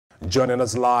Joining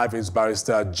us live is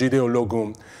Barrister Jide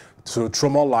Ologun to throw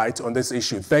more light on this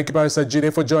issue. Thank you, Barrister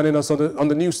Jide, for joining us on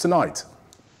the news tonight.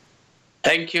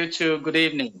 Thank you, too. Good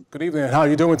evening. Good evening. How are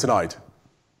you doing tonight?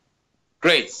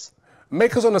 Great.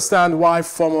 Make us understand why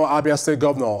former Abia State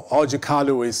Governor Orji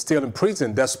Kalu is still in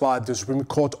prison despite the Supreme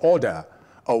Court order.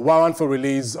 A warrant for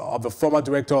release of the former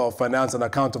Director of Finance and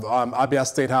Account of Abia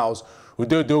State House,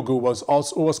 Kuje Prison,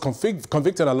 who was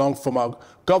convicted along former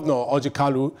Governor Orji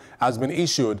Kalu, has been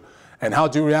issued. And how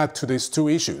do you react to these two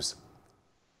issues?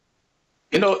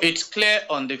 You know, it's clear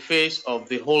on the face of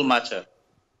the whole matter.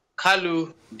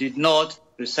 Kalu did not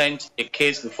present a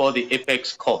case before the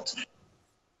Apex Court.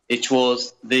 It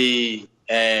was the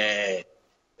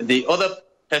other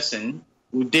person,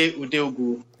 Kuje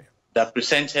Prison, that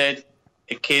presented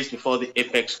a case before the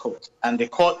Apex Court. And the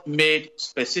court made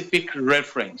specific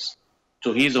reference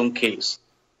to his own case,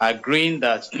 agreeing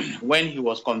that when he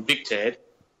was convicted,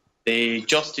 the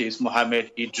Justice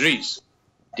Mohammed Idris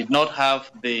did not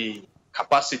have the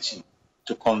capacity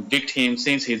to convict him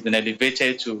since he's been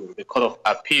elevated to the Court of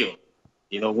Appeal,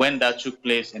 you know, when that took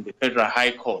place in the Federal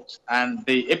High Court. And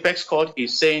the Apex Court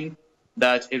is saying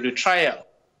that a retrial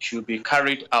should be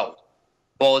carried out.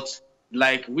 But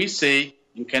like we say,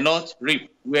 you cannot reap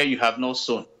where you have not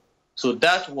sown. So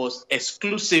that was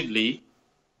exclusively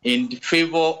in the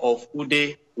favor of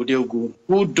Kuje Prison,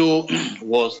 who though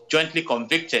was jointly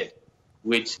convicted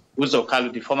with Uzor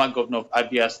Kalu, the former governor of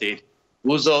Abia State.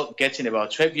 Uzor getting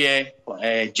about 12-year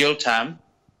jail time,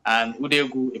 and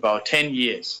Kuje Prison about 10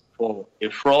 years for a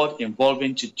fraud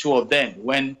involving two of them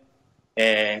when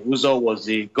Uzor was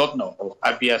the governor of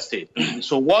Abia State.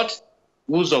 So what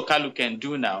Uzor Kalu can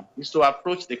do now is to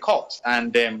approach the courts.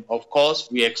 And of course,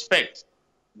 we expect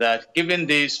that given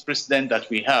this precedent that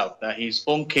we have, that his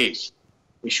own case,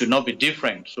 it should not be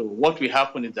different. So what will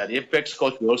happen is that the Apex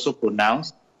Court will also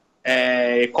pronounce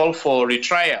a call for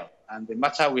retrial. And the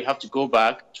matter will have to go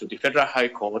back to the Federal High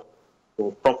Court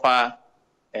for proper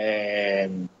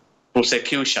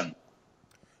prosecution.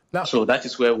 Now, so that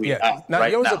is where we are now,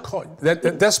 right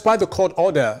now. Despite the court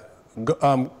order,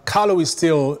 Kalu is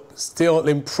still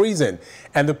in prison,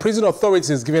 and the prison authorities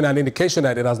is giving an indication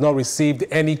that it has not received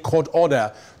any court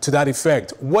order to that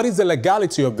effect. What is the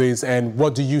legality of this, and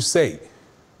what do you say?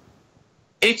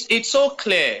 It's so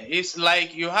clear. It's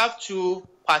like you have two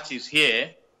parties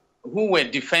here who were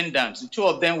defendants. The two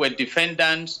of them were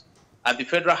defendants at the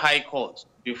Federal High Court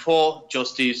before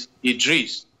Justice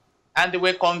Idris, and they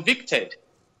were convicted.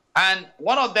 And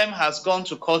one of them has gone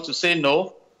to court to say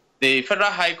no. The Federal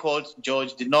High Court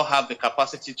judge did not have the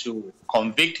capacity to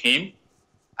convict him,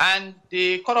 and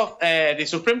the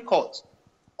Supreme Court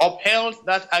upheld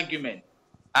that argument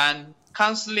and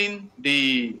cancelling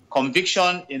the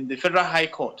conviction in the Federal High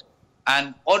Court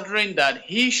and ordering that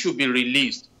he should be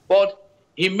released. But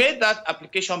he made that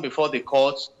application before the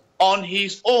courts on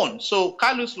his own. So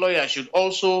Kalu's lawyer should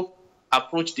also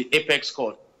approach the Apex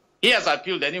Court. He has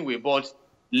appealed anyway, but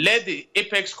let the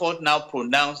Apex Court now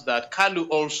pronounce that Kalu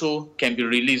also can be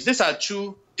released. These are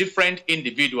two different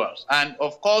individuals. And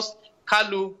of course,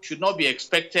 Kalu should not be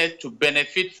expected to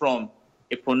benefit from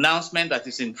a pronouncement that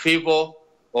is in favor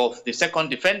of the second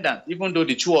defendant, even though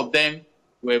the two of them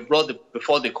were brought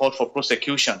before the court for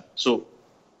prosecution. So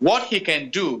what he can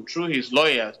do through his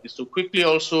lawyers is to quickly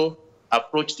also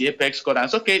approach the Apex Court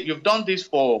and say, okay, you've done this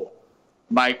for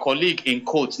my colleague in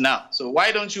court now. So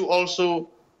why don't you also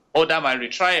order my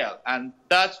retrial? And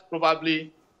that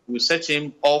probably will set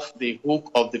him off the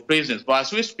hook of the prisons. But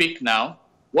as we speak now,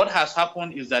 what has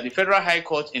happened is that the Federal High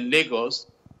Court in Lagos,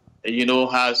 you know,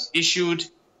 has issued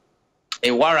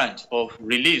a warrant of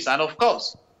release. And of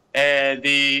course,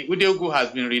 the Kuje Prison has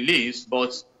been released,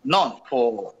 but none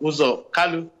for Uzor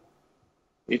Kalu.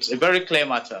 It's a very clear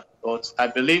matter, but I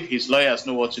believe his lawyers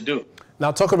know what to do.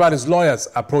 Now, talk about his lawyers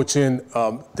approaching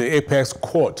the Apex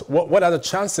Court. What are the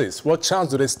chances? What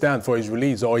chance do they stand for his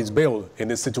release or his bail in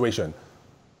this situation?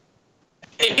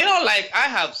 You know, like I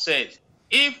have said,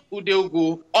 if Kuje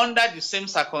Prison, under the same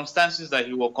circumstances that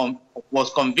he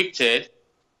was convicted,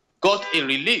 got a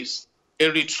release, a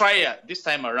retrial this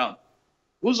time around,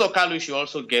 Uzor Kalu should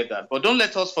also get that. But don't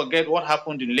let us forget what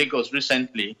happened in Lagos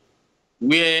recently,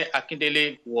 where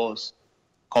Akindele was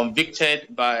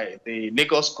convicted by the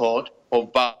Lagos court for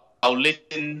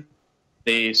violating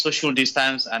the social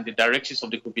distance and the directives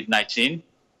of the COVID-19.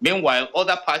 Meanwhile,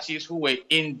 other parties who were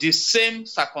in the same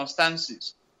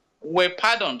circumstances were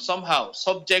pardoned somehow,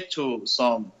 subject to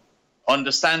some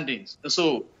understandings.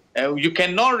 So you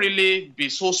cannot really be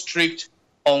so strict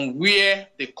on where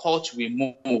the court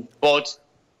will move. But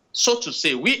so to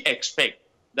say, we expect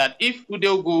that if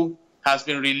Kuje Prison has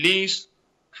been released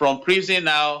from prison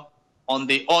now on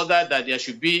the order that there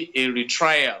should be a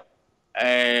retrial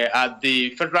at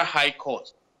the Federal High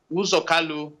Court, Uzor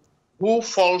Kalu, who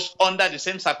falls under the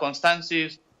same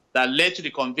circumstances that led to the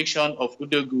conviction of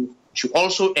Udegu, should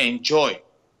also enjoy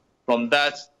from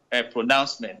that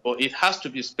pronouncement. But it has to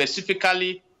be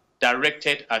specifically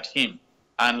directed at him.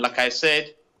 And like I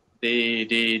said,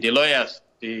 the lawyers,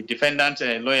 the defendant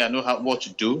lawyer know what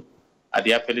to do at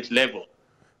the appellate level.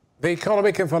 The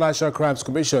Economic and Financial Crimes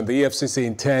Commission, the EFCC,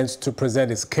 intends to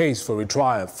present its case for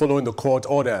retrial following the court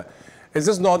order. Is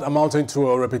this not amounting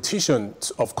to a repetition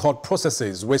of court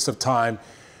processes, waste of time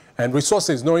and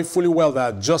resources, knowing fully well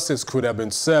that justice could have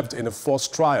been served in a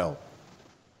forced trial?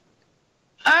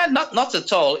 Not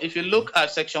at all. If you look at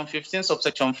Section 15,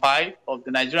 subsection 5 of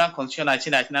the Nigerian Constitution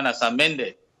 1999 as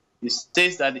amended, it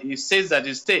says that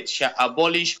the state shall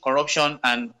abolish corruption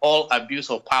and all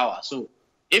abuse of power. So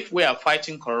if we are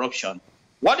fighting corruption,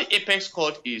 what the Apex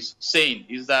Court is saying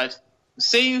is that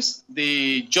since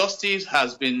the justice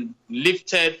has been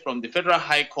lifted from the Federal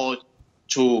High Court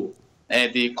to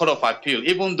the Court of Appeal,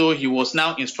 even though he was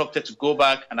now instructed to go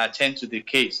back and attend to the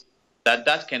case,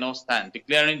 that cannot stand,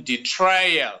 declaring the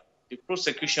trial, the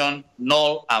prosecution,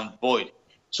 null and void.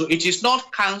 So it is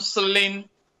not cancelling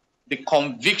the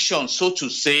conviction, so to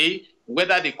say,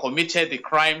 whether they committed the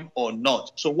crime or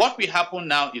not. So what will happen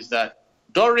now is that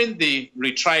during the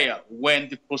retrial, when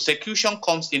the prosecution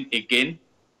comes in again,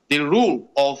 the rule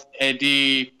of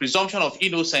the presumption of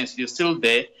innocence is still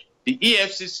there. The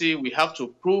EFCC will have to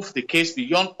prove the case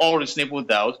beyond all reasonable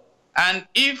doubt. And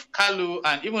if Kalu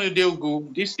and even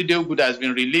Udegu, this Udegu that has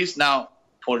been released now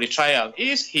for retrial,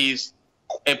 is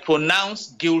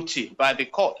pronounced guilty by the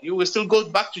court, he will still go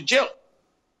back to jail.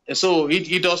 So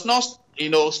it does not,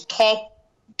 stop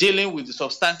dealing with the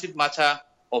substantive matter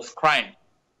of crime.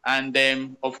 And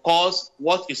of course,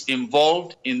 what is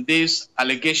involved in this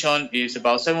allegation is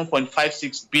about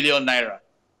 7.56 billion naira,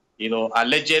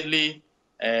 allegedly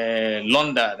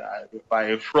laundered by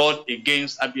a fraud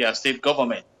against Abia State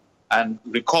government. And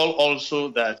recall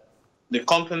also that the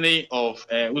company of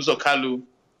Uzor Kalu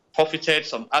forfeited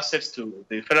some assets to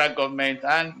the federal government.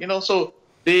 And, so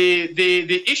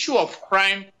the issue of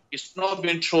crime is not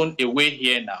being thrown away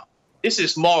here now. This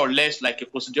is more or less like a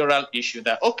procedural issue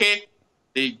that, okay,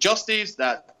 the justice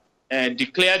that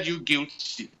declared you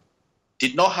guilty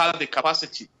did not have the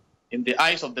capacity in the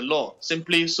eyes of the law,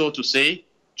 simply so to say,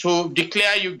 to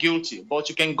declare you guilty. But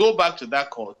you can go back to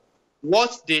that court.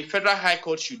 What the Federal High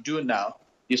Court should do now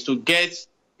is to get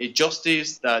a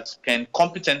justice that can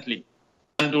competently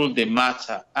handle the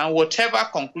matter. And whatever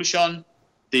conclusion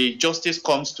the justice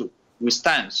comes to will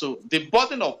stand. So the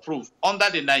burden of proof under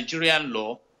the Nigerian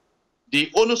law, the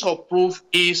onus of proof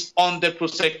is on the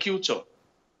prosecutor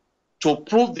to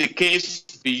prove the case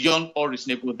beyond all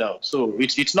reasonable doubt. So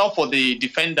it's not for the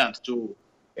defendant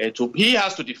he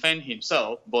has to defend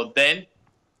himself, but then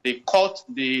the court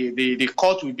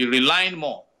will be relying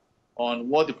more on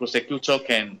what the prosecutor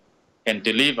can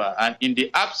deliver. And in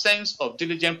the absence of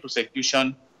diligent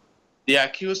prosecution, the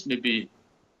accused may be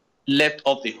left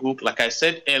off the hook. Like I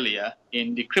said earlier,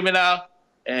 in the criminal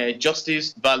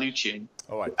justice value chain,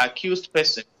 the accused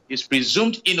person is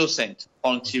presumed innocent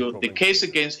until the case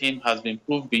against him has been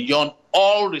proved beyond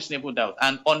all reasonable doubt,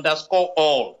 and underscore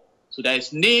all. So there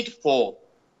is need for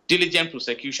diligent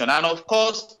prosecution. And of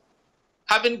course,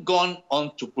 having gone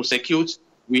on to prosecute,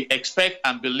 we expect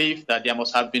and believe that there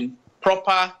must have been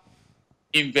proper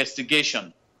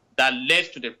investigation that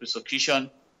led to the prosecution.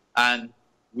 And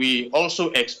we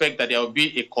also expect that there will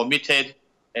be a committed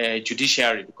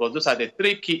judiciary, because those are the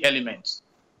three key elements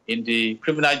in the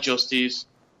criminal justice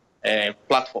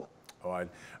platform. All right.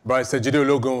 Barrister Jide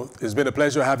Ologun, it's been a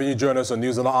pleasure having you join us on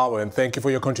News on the Hour, and thank you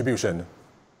for your contribution.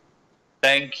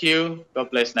 Thank you. God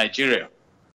bless Nigeria.